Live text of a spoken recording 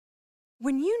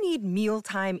When you need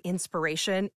mealtime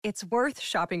inspiration, it's worth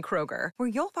shopping Kroger, where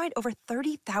you'll find over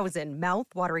 30,000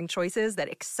 mouth-watering choices that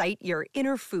excite your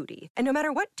inner foodie. And no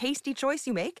matter what tasty choice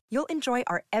you make, you'll enjoy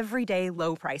our everyday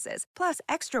low prices, plus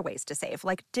extra ways to save,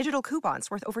 like digital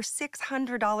coupons worth over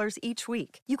 $600 each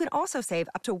week. You can also save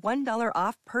up to $1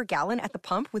 off per gallon at the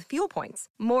pump with fuel points.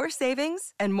 More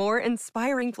savings and more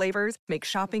inspiring flavors make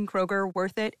shopping Kroger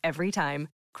worth it every time.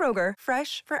 Kroger,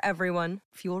 fresh for everyone.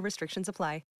 Fuel restrictions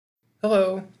apply.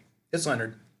 Hello, it's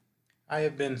Leonard. I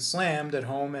have been slammed at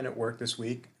home and at work this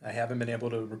week. I haven't been able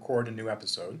to record a new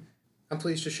episode. I'm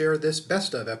pleased to share this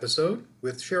best of episode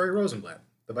with Sherry Rosenblatt,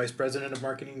 the Vice President of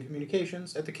Marketing and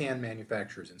Communications at the Can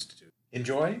Manufacturers Institute.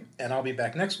 Enjoy, and I'll be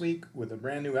back next week with a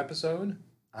brand new episode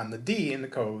on the D in the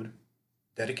code,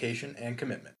 dedication and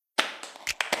commitment.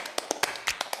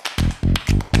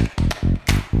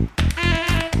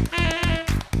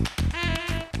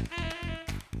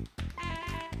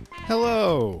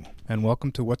 Hello, and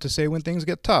welcome to What to Say When Things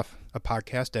Get Tough, a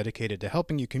podcast dedicated to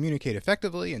helping you communicate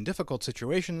effectively in difficult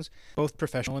situations, both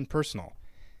professional and personal.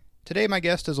 Today, my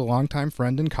guest is a longtime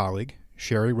friend and colleague,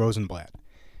 Sherry Rosenblatt.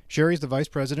 Sherry is the Vice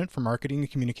President for Marketing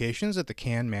and Communications at the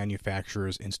Can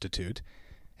Manufacturers Institute,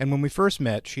 and when we first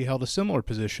met, she held a similar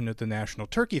position at the National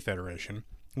Turkey Federation,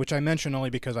 which I mention only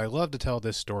because I love to tell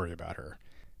this story about her.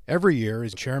 Every year,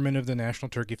 as chairman of the National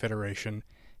Turkey Federation,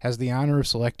 has the honor of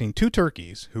selecting two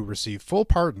turkeys who receive full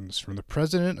pardons from the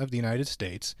President of the United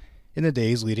States in the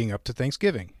days leading up to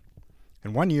Thanksgiving.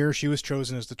 And one year she was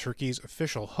chosen as the turkey's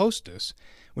official hostess,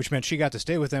 which meant she got to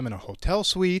stay with them in a hotel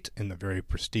suite in the very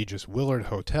prestigious Willard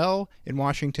Hotel in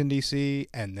Washington, D.C.,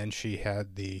 and then she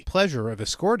had the pleasure of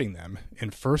escorting them, in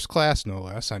first class no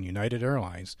less, on United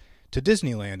Airlines, to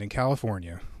Disneyland in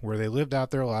California, where they lived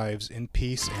out their lives in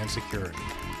peace and security.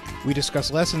 We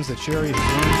discuss lessons that Sherry has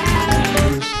learned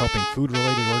over years helping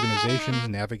food-related organizations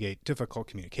navigate difficult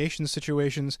communication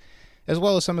situations, as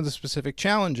well as some of the specific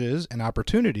challenges and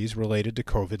opportunities related to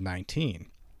COVID-19.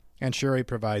 And Sherry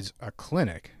provides a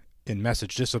clinic in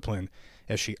message discipline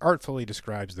as she artfully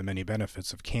describes the many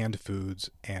benefits of canned foods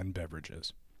and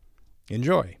beverages.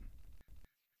 Enjoy.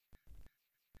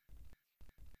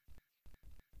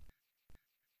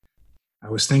 I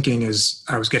was thinking as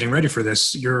I was getting ready for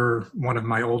this, you're one of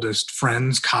my oldest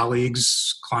friends,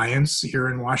 colleagues, clients here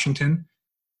in Washington.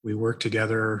 We worked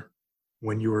together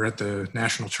when you were at the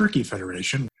National Turkey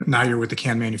Federation. Now you're with the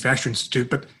Can Manufacturers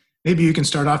Institute, but maybe you can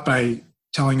start off by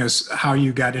telling us how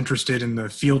you got interested in the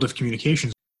field of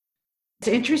communications. It's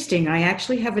interesting. I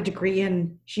actually have a degree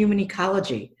in human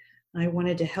ecology. I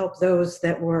wanted to help those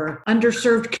that were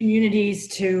underserved communities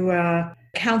to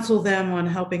counsel them on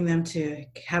helping them to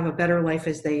have a better life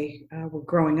as they were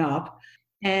growing up.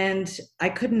 And I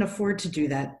couldn't afford to do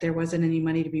that. There wasn't any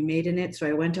money to be made in it. So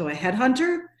I went to a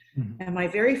headhunter. Mm-hmm. And my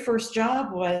very first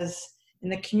job was in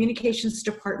the communications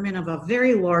department of a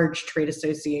very large trade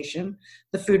association,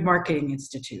 the Food Marketing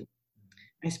Institute.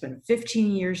 I spent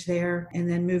 15 years there and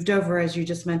then moved over, as you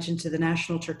just mentioned, to the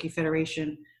National Turkey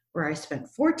Federation, where I spent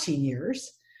 14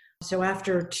 years. So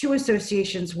after two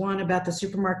associations, one about the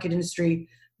supermarket industry,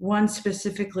 one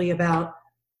specifically about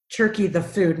Turkey, the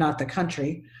food, not the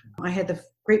country, I had the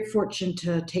great fortune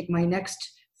to take my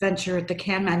next venture at the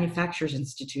Can Manufacturers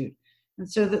Institute. And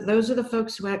so those are the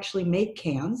folks who actually make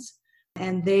cans,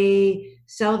 and they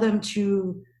sell them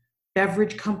to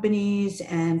beverage companies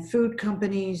and food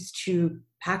companies to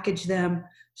package them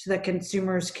so that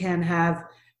consumers can have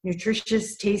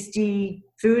nutritious, tasty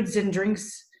foods and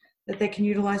drinks that they can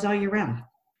utilize all year round.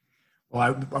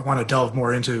 Well, I want to delve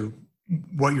more into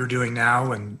what you're doing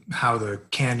now and how the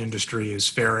can industry is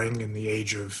faring in the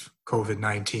age of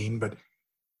COVID-19. But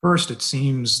first, it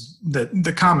seems that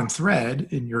the common thread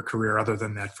in your career, other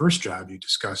than that first job you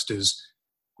discussed, is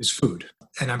food.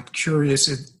 And I'm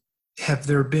curious, have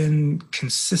there been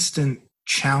consistent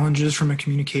challenges from a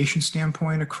communication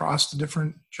standpoint across the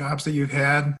different jobs that you've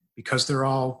had because they're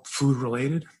all food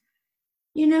related?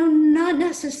 Not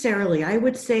necessarily. I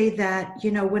would say that,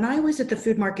 when I was at the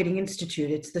Food Marketing Institute,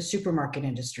 it's the supermarket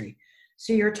industry.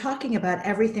 So you're talking about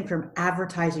everything from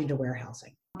advertising to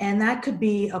warehousing. And that could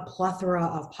be a plethora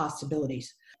of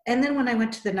possibilities. And then when I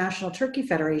went to the National Turkey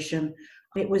Federation,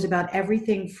 it was about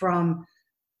everything from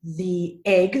the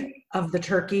egg of the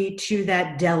turkey to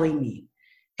that deli meat.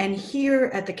 And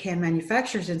here at the Can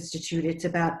Manufacturers Institute, it's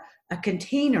about a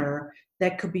container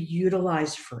that could be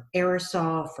utilized for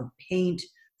aerosol, for paint,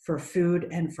 for food,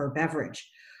 and for beverage.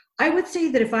 I would say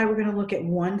that if I were going to look at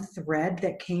one thread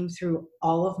that came through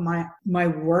all of my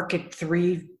work at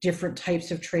three different types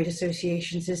of trade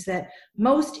associations, is that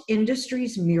most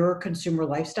industries mirror consumer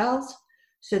lifestyles.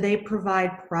 So they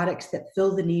provide products that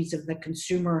fill the needs of the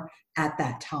consumer at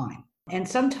that time. And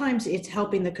sometimes it's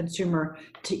helping the consumer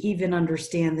to even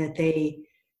understand that they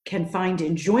can find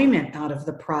enjoyment out of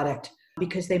the product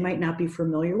because they might not be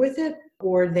familiar with it,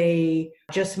 or they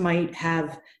just might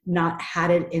have not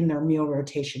had it in their meal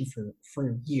rotation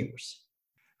for years.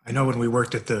 I know when we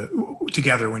worked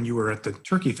together when you were at the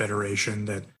Turkey Federation,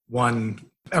 that one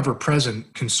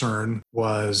ever-present concern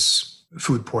was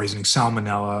food poisoning,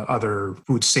 salmonella, other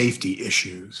food safety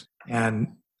issues.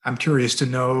 And I'm curious to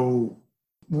know,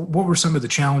 what were some of the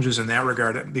challenges in that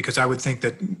regard? Because I would think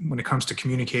that when it comes to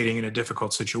communicating in a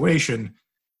difficult situation,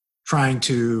 trying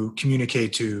to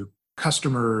communicate to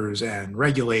customers and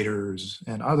regulators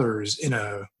and others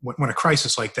when a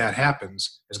crisis like that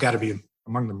happens has got to be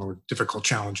among the more difficult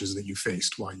challenges that you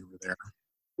faced while you were there.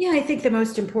 Yeah, I think the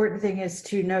most important thing is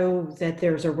to know that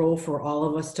there's a role for all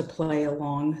of us to play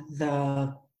along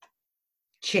the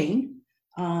chain.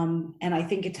 And I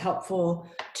think it's helpful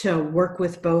to work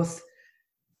with both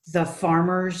the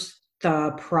farmers,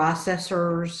 the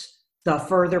processors, the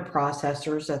further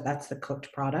processors, that's the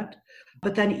cooked product,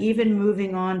 but then even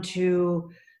moving on to,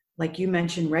 like you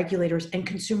mentioned, regulators and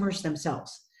consumers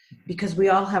themselves, because we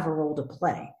all have a role to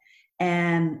play.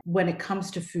 And when it comes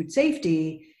to food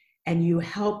safety, and you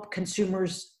help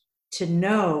consumers to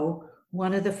know,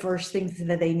 one of the first things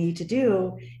that they need to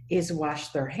do is wash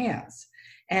their hands.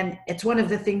 And it's one of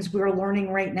the things we're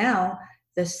learning right now,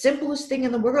 the simplest thing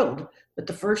in the world, but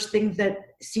the first thing that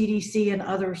CDC and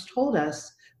others told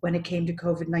us when it came to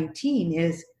COVID-19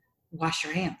 is wash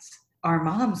your hands. Our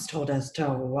moms told us to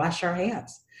wash our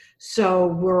hands. So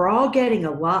we're all getting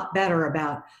a lot better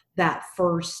about that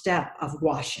first step of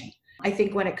washing. I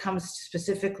think when it comes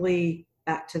specifically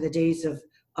back to the days of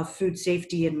food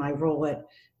safety and my role at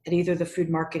either the Food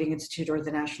Marketing Institute or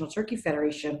the National Turkey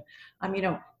Federation,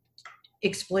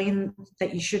 explain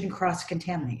that you shouldn't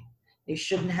cross-contaminate. You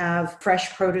shouldn't have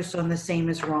fresh produce on the same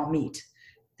as raw meat,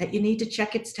 that you need to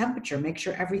check its temperature, make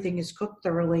sure everything is cooked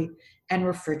thoroughly, and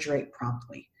refrigerate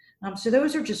promptly. So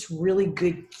those are just really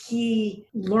good key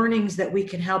learnings that we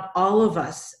can help all of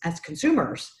us as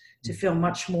consumers to feel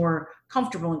much more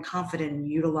comfortable and confident in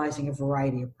utilizing a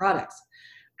variety of products.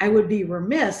 I would be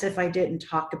remiss if I didn't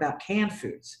talk about canned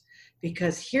foods,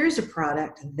 because here's a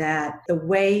product that the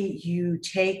way you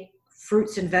take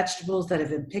fruits and vegetables that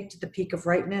have been picked at the peak of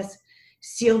ripeness,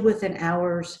 sealed within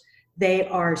hours, they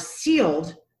are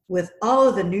sealed with all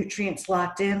of the nutrients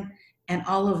locked in and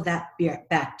all of that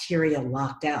bacteria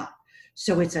locked out.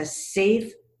 So it's a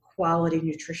safe, quality,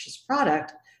 nutritious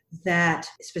product that,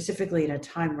 specifically in a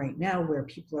time right now where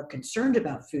people are concerned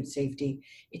about food safety,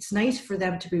 it's nice for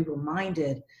them to be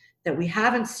reminded that we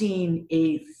haven't seen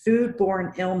a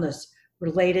foodborne illness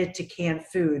related to canned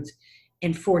foods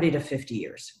in 40 to 50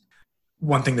 years.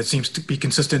 One thing that seems to be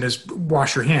consistent is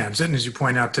wash your hands. And as you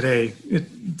point out today,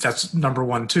 that's number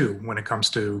one, too, when it comes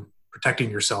to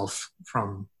protecting yourself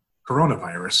from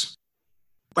coronavirus.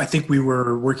 I think we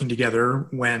were working together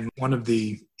when one of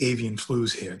the avian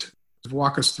flus hit.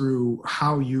 Walk us through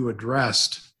how you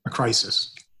addressed a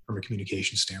crisis from a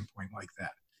communication standpoint like that,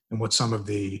 and what some of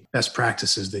the best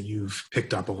practices that you've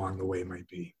picked up along the way might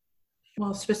be.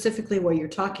 Well, specifically what you're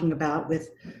talking about with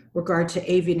regard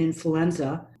to avian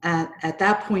influenza, at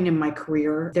that point in my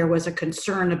career, there was a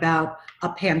concern about a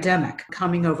pandemic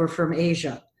coming over from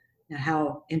Asia. Now,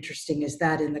 how interesting is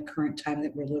that in the current time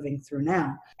that we're living through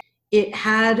now? It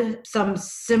had some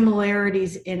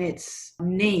similarities in its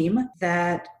name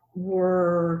that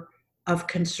were of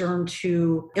concern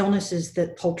to illnesses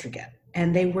that poultry get,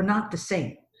 and they were not the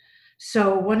same.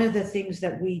 So one of the things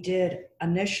that we did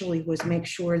initially was make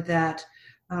sure that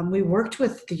we worked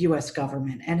with the U.S.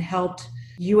 government and helped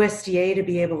USDA to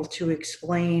be able to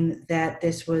explain that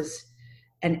this was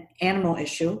an animal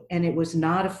issue and it was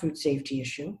not a food safety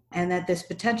issue, and that this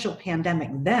potential pandemic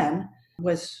then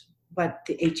was what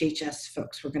the HHS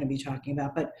folks were going to be talking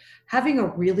about. But having a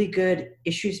really good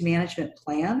issues management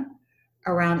plan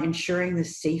around ensuring the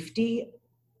safety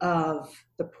of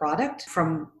the product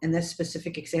from, in this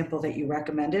specific example that you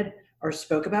recommended or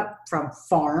spoke about, from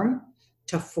farm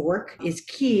to fork is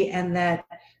key, and that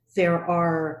there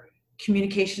are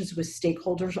communications with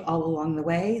stakeholders all along the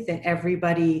way, that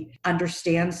everybody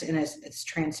understands and is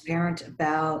transparent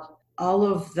about all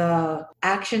of the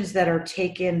actions that are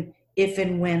taken if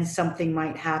and when something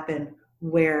might happen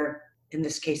where, in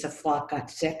this case, a flock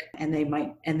got sick and they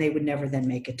would never then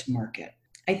make it to market.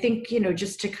 I think,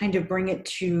 just to kind of bring it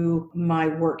to my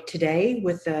work today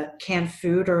with the canned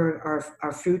food or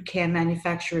our food can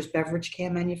manufacturers, beverage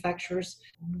can manufacturers,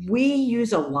 we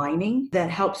use a lining that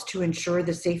helps to ensure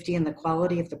the safety and the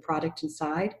quality of the product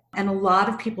inside. And a lot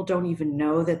of people don't even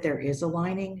know that there is a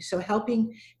lining. So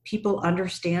helping people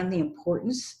understand the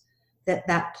importance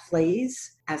that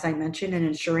plays, as I mentioned, in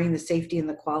ensuring the safety and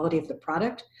the quality of the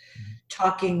product,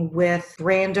 talking with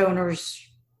brand owners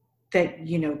that,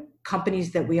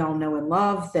 companies that we all know and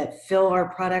love that fill our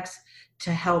products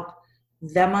to help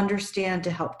them understand,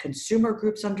 to help consumer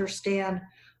groups understand,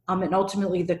 and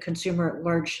ultimately the consumer at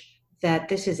large, that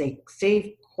this is a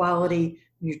safe, quality,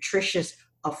 nutritious,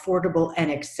 affordable,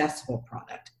 and accessible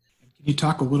product. Can you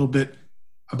talk a little bit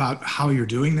about how you're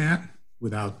doing that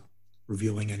without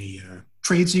revealing any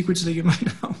trade secrets that you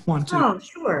might want to? Oh,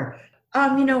 sure.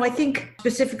 I think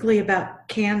specifically about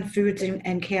canned foods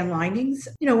and canned linings,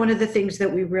 one of the things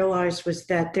that we realized was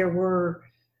that there were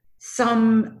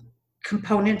some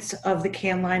components of the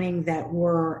can lining that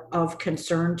were of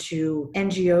concern to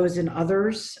NGOs and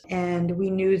others. And we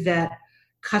knew that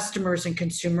customers and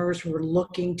consumers were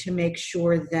looking to make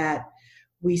sure that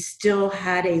we still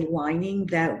had a lining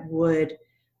that would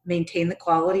maintain the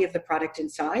quality of the product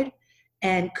inside.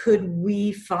 And could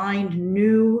we find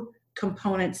new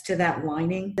components to that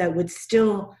lining that would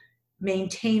still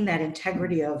maintain that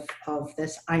integrity of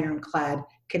this ironclad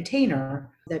container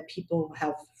that people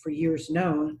have for years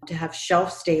known to have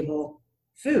shelf-stable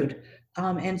food.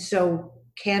 And so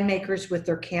can makers with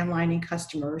their can lining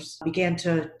customers began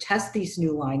to test these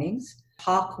new linings,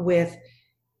 talk with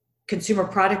consumer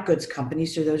product goods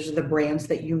companies, so those are the brands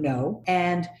that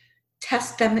and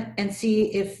test them and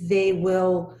see if they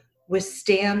will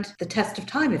withstand the test of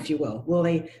time, if you will. Will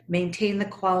they maintain the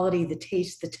quality, the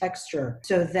taste, the texture,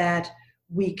 so that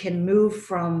we can move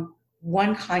from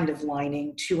one kind of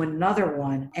lining to another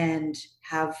one and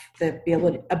have the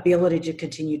ability to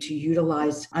continue to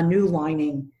utilize a new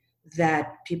lining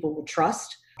that people will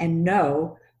trust and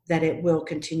know that it will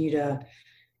continue to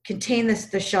contain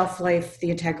the shelf life,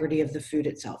 the integrity of the food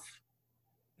itself.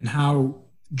 And how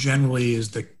generally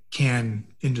is the can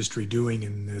industry doing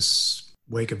in this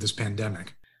wake of this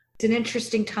pandemic? It's an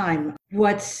interesting time.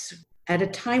 What's at a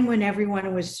time when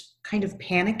everyone was kind of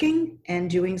panicking and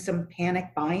doing some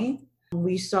panic buying,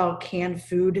 we saw canned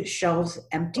food shelves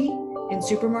empty in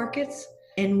supermarkets.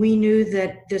 And we knew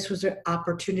that this was an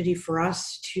opportunity for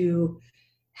us to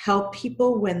help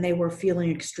people when they were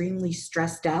feeling extremely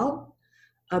stressed out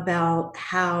about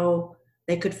how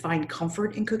they could find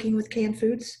comfort in cooking with canned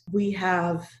foods. We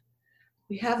have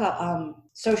a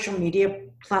social media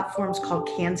platforms called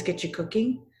Cans Get You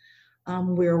Cooking,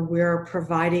 where we're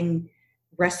providing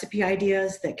recipe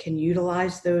ideas that can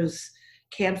utilize those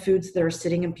canned foods that are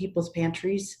sitting in people's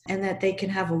pantries, and that they can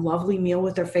have a lovely meal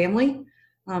with their family.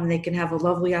 They can have a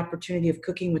lovely opportunity of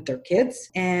cooking with their kids,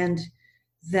 and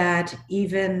that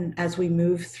even as we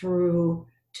move through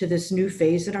to this new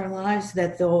phase in our lives,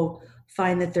 that they'll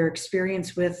find that their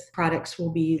experience with products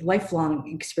will be lifelong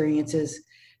experiences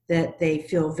that they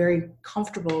feel very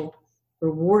comfortable,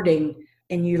 rewarding,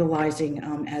 and utilizing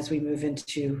as we move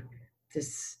into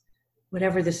this,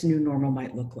 whatever this new normal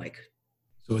might look like.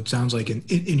 So it sounds like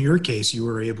in your case, you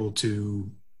were able to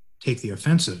take the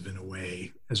offensive in a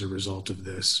way as a result of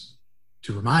this,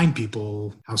 to remind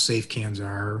people how safe cans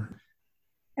are.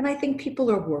 And I think people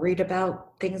are worried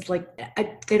about things like,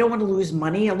 they don't want to lose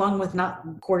money, along with not,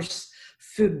 of course,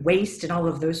 food waste and all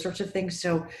of those sorts of things.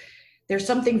 So there's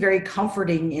something very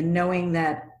comforting in knowing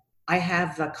that I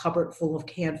have a cupboard full of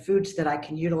canned foods that I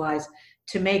can utilize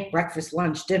to make breakfast,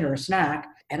 lunch, dinner, snack.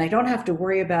 And I don't have to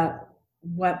worry about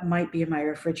what might be in my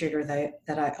refrigerator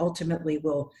that I ultimately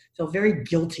will feel very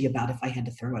guilty about if I had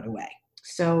to throw it away.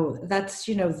 So that's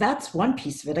one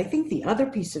piece of it. I think the other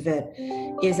piece of it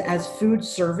is, as food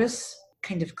service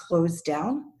kind of closed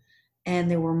down, and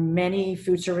there were many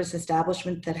food service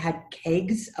establishments that had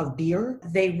kegs of beer,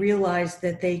 they realized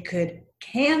that they could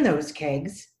can those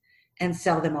kegs and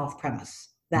sell them off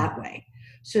premise that way.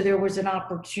 So there was an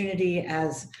opportunity,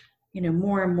 as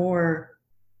more and more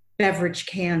beverage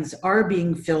cans are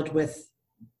being filled with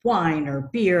wine or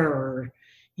beer or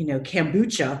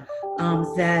kombucha,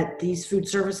 that these food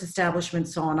service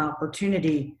establishments saw an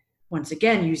opportunity, once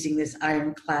again using this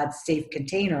ironclad safe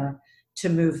container, to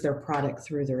move their product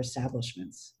through their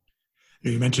establishments.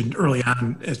 You mentioned early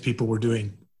on, as people were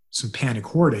doing some panic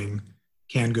hoarding,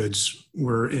 canned goods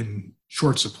were in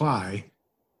short supply.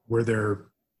 Were there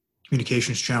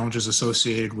communications challenges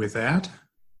associated with that?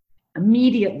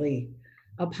 Immediately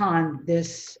upon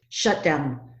this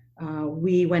shutdown,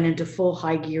 we went into full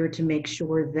high gear to make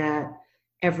sure that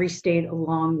every state,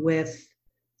 along with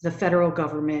the federal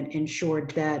government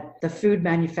ensured that the food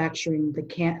manufacturing,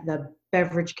 the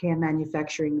beverage can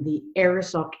manufacturing, the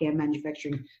aerosol can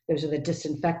manufacturing, those are the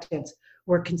disinfectants,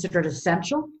 were considered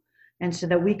essential. And so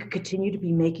that we could continue to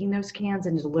be making those cans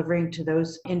and delivering to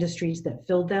those industries that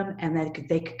filled them, and that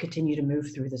they could continue to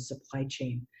move through the supply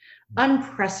chain.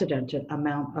 Unprecedented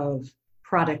amount of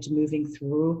product moving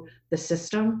through the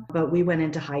system, but we went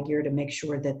into high gear to make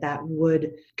sure that that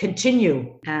would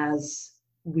continue as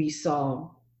we saw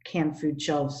canned food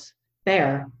shelves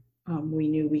bare. We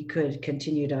knew we could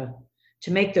continue to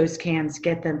make those cans,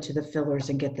 get them to the fillers,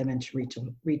 and get them into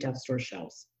retail store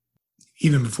shelves.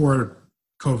 Even before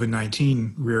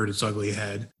COVID-19 reared its ugly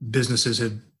head, businesses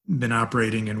had been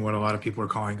operating in what a lot of people are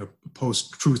calling a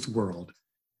post-truth world,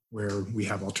 where we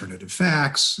have alternative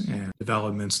facts and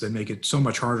developments that make it so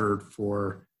much harder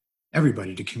for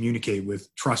everybody to communicate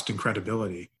with trust and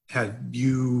credibility. Had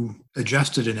you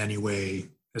adjusted in any way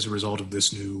as a result of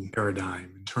this new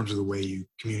paradigm in terms of the way you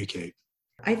communicate?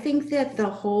 I think that the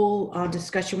whole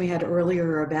discussion we had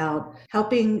earlier about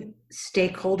helping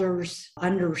stakeholders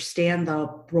understand the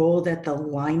role that the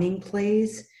lining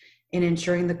plays in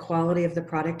ensuring the quality of the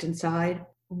product inside,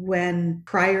 when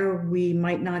prior we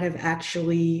might not have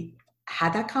actually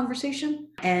had that conversation,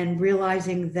 and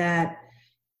realizing that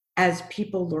as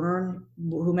people learn,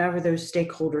 whomever those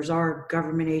stakeholders are,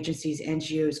 government agencies,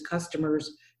 NGOs,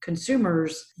 customers,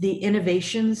 consumers, the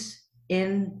innovations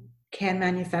in can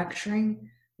manufacturing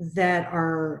that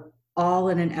are all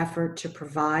in an effort to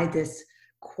provide this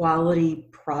quality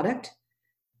product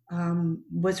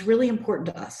was really important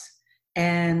to us.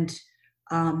 And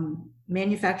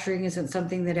manufacturing isn't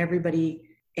something that everybody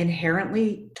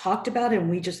inherently talked about, and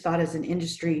we just thought as an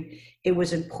industry it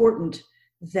was important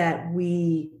that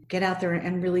we get out there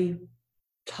and really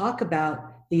talk about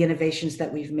the innovations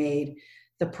that we've made,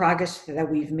 the progress that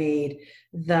we've made,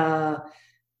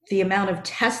 the amount of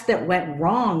tests that went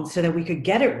wrong so that we could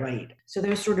get it right. So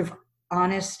those sort of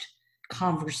honest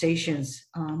conversations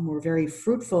were very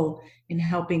fruitful in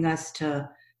helping us to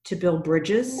build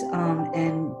bridges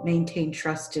and maintain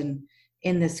trust in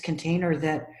this container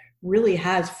that really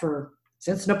has,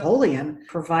 since Napoleon,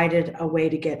 provided a way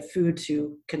to get food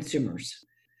to consumers.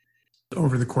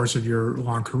 Over the course of your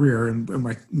long career, and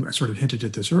I sort of hinted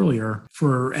at this earlier,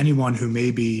 for anyone who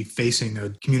may be facing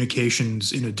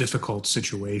communications in a difficult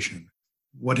situation,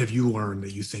 what have you learned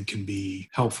that you think can be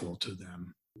helpful to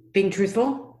them? Being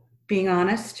truthful, being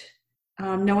honest,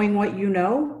 knowing what you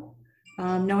know,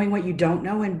 knowing what you don't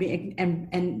know, and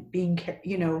being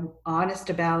honest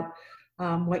about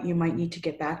what you might need to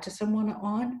get back to someone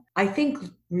on. I think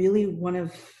really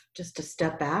just to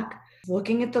step back,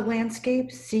 looking at the landscape,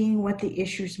 seeing what the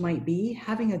issues might be,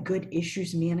 having a good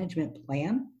issues management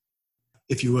plan.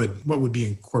 If you would, what would be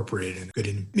incorporated in a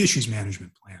good issues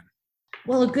management plan?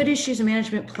 Well, a good issues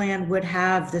management plan would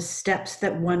have the steps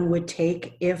that one would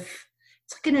take if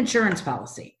it's like an insurance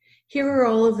policy. Here are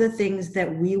all of the things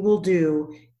that we will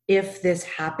do if this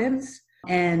happens.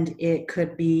 And it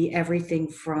could be everything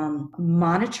from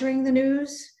monitoring the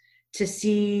news to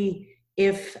see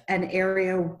if an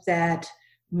area that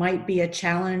might be a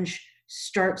challenge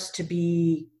starts to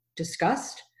be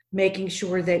discussed, making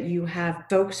sure that you have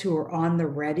folks who are on the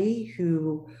ready,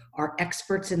 who are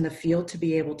experts in the field to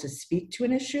be able to speak to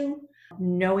an issue,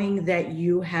 knowing that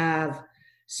you have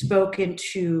spoken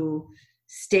to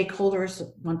stakeholders,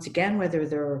 once again, whether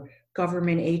they're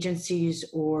government agencies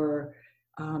or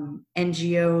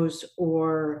NGOs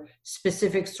or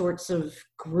specific sorts of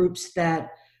groups that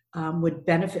would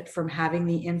benefit from having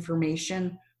the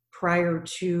information prior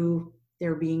to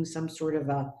there being some sort of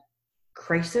a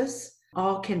crisis,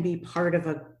 all can be part of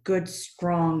a good,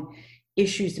 strong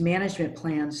issues management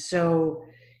plan. So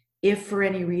if for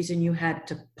any reason you had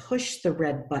to push the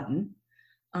red button,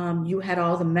 you had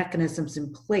all the mechanisms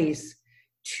in place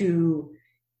to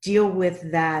deal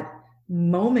with that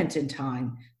moment in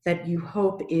time that you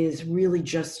hope is really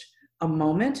just a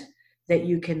moment that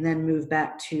you can then move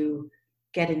back to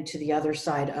getting to the other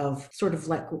side of, sort of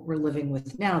like what we're living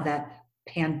with now, that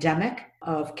pandemic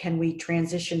of, can we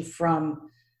transition from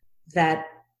that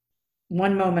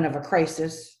one moment of a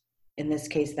crisis, in this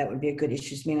case that would be a good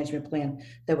issues management plan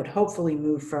that would hopefully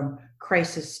move from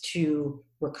crisis to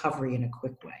recovery in a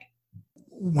quick way.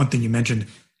 One thing you mentioned,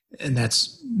 and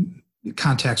that's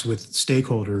contacts with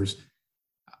stakeholders.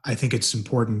 I think it's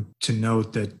important to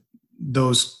note that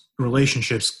those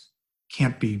relationships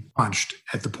can't be punched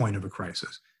at the point of a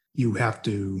crisis. You have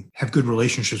to have good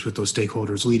relationships with those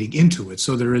stakeholders leading into it.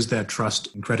 So there is that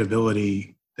trust and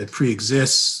credibility that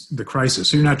pre-exists the crisis.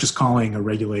 So you're not just calling a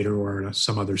regulator or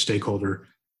some other stakeholder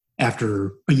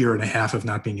after a year and a half of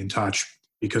not being in touch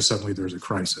because suddenly there's a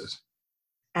crisis.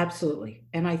 Absolutely.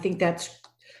 And I think that's,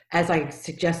 as I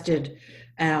suggested,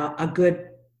 a good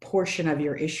portion of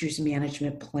your issues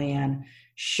management plan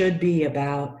should be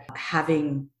about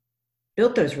having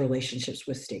built those relationships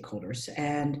with stakeholders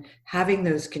and having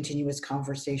those continuous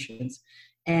conversations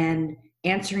and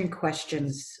answering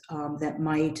questions that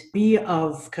might be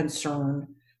of concern,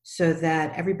 so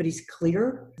that everybody's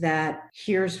clear that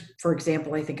here's, for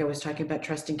example, I think I was talking about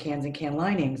trusting cans and can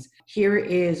linings. Here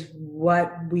is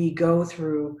what we go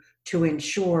through to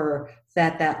ensure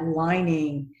that that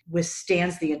lining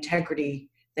withstands the integrity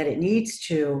that it needs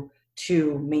to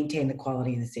maintain the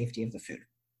quality and the safety of the food.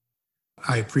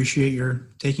 I appreciate your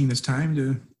taking this time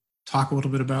to talk a little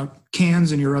bit about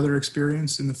cans and your other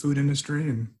experience in the food industry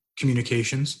and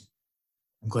communications.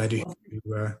 I'm glad you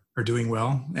are doing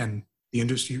well. And the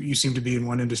industry, you seem to be in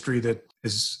one industry that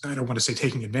is, I don't want to say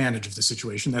taking advantage of the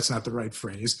situation, that's not the right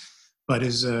phrase, but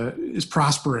is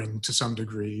prospering to some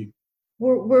degree.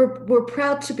 We're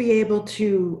proud to be able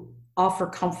to offer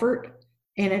comfort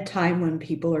in a time when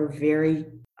people are very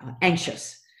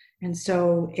anxious. And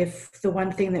so if the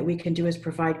one thing that we can do is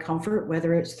provide comfort,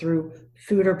 whether it's through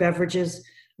food or beverages,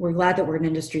 we're glad that we're an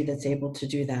industry that's able to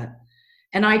do that.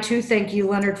 And I too thank you,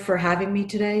 Leonard, for having me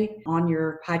today on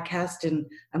your podcast. And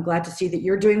I'm glad to see that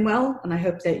you're doing well. And I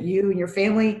hope that you and your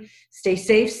family stay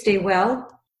safe, stay well.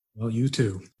 Well, you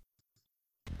too.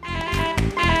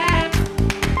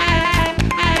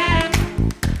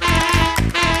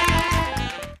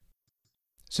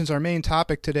 Since our main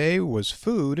topic today was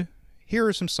food, here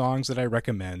are some songs that I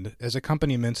recommend as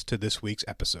accompaniments to this week's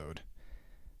episode.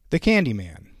 The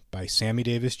Candyman by Sammy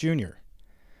Davis Jr.,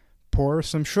 Pour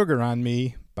Some Sugar on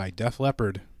Me by Def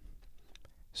Leppard,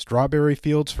 Strawberry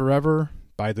Fields Forever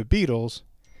by The Beatles,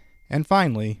 and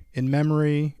finally, in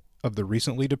memory of the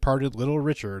recently departed Little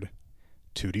Richard,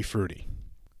 Tutti Frutti.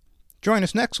 Join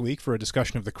us next week for a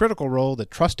discussion of the critical role that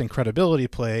trust and credibility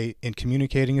play in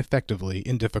communicating effectively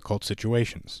in difficult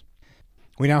situations.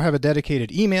 We now have a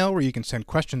dedicated email where you can send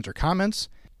questions or comments,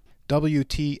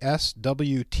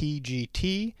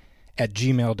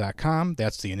 WTSWTGT@gmail.com.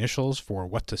 That's the initials for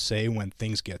what to say when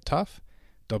things get tough,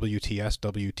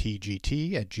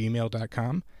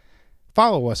 WTSWTGT@gmail.com.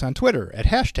 Follow us on Twitter at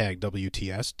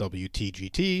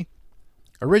 #WTSWTGT.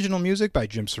 Original music by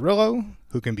Jim Cirillo,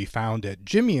 who can be found at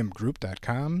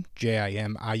jimiumgroup.com,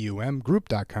 JIMIUM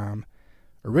group.com.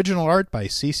 Original art by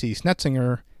C.C.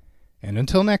 Snetzinger. And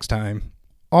until next time,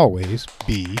 always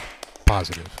be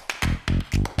positive.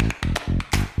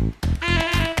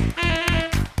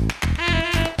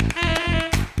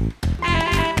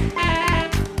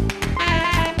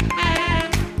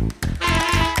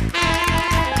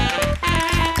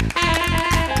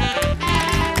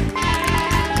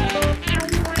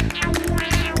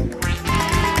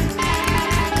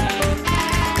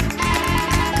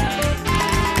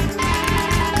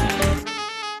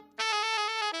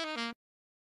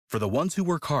 For the ones who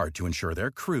work hard to ensure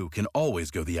their crew can always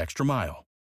go the extra mile,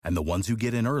 and the ones who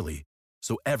get in early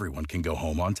so everyone can go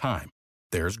home on time,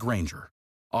 there's Grainger,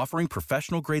 offering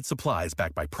professional-grade supplies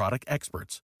backed by product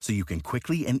experts so you can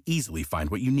quickly and easily find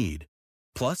what you need.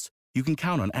 Plus, you can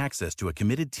count on access to a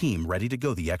committed team ready to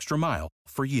go the extra mile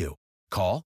for you.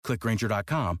 Call, click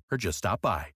Grainger.com, or just stop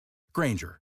by.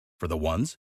 Grainger, for the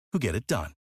ones who get it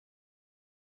done.